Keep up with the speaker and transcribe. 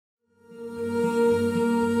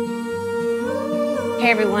Hey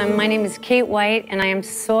everyone, my name is Kate White and I am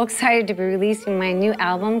so excited to be releasing my new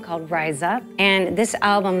album called Rise Up. And this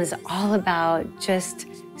album is all about just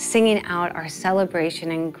singing out our celebration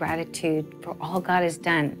and gratitude for all God has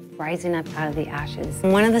done, rising up out of the ashes.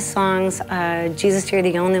 One of the songs, Jesus, You're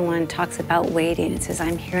the Only One, talks about waiting. It says,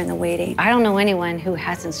 I'm here in the waiting. I don't know anyone who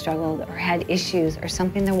hasn't struggled or had issues or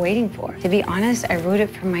something they're waiting for. To be honest, I wrote it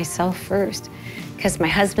for myself first, because my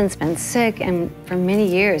husband's been sick and for many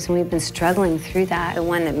years, and we've been struggling through that. The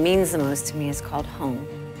one that means the most to me is called home.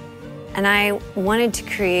 And I wanted to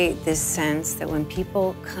create this sense that when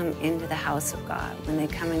people come into the house of God, when they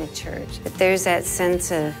come into church, that there's that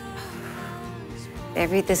sense of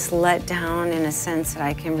this let down, in a sense that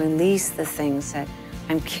I can release the things that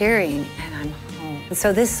I'm carrying and I'm home. And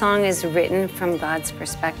so this song is written from God's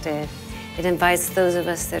perspective. It invites those of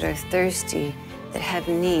us that are thirsty, that have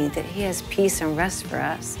need, that He has peace and rest for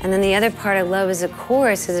us. And then the other part I love is the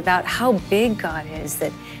chorus is about how big God is,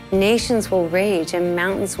 that nations will rage and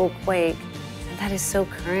mountains will quake. And that is so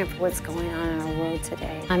current for what's going on in our world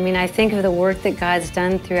today. I mean, I think of the work that God's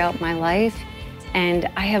done throughout my life, and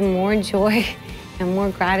I have more joy and more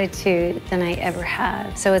gratitude than I ever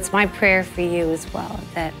have. So it's my prayer for you as well,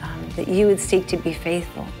 that you would seek to be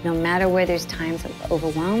faithful, no matter where there's times of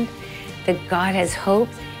overwhelmed, that God has hope.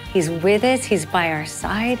 He's with us, He's by our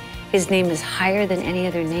side. His name is higher than any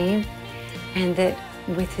other name. And that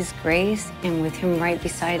with His grace and with Him right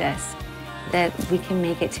beside us, that we can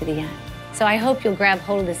make it to the end. So I hope you'll grab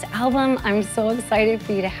hold of this album. I'm so excited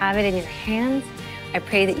for you to have it in your hands. I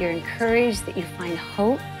pray that you're encouraged, that you find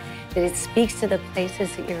hope, that it speaks to the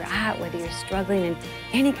places that you're at, whether you're struggling in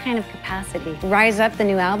any kind of capacity. Rise Up, the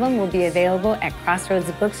new album, will be available at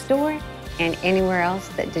Crossroads bookstore and anywhere else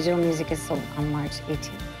that digital music is sold on March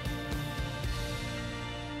 18th.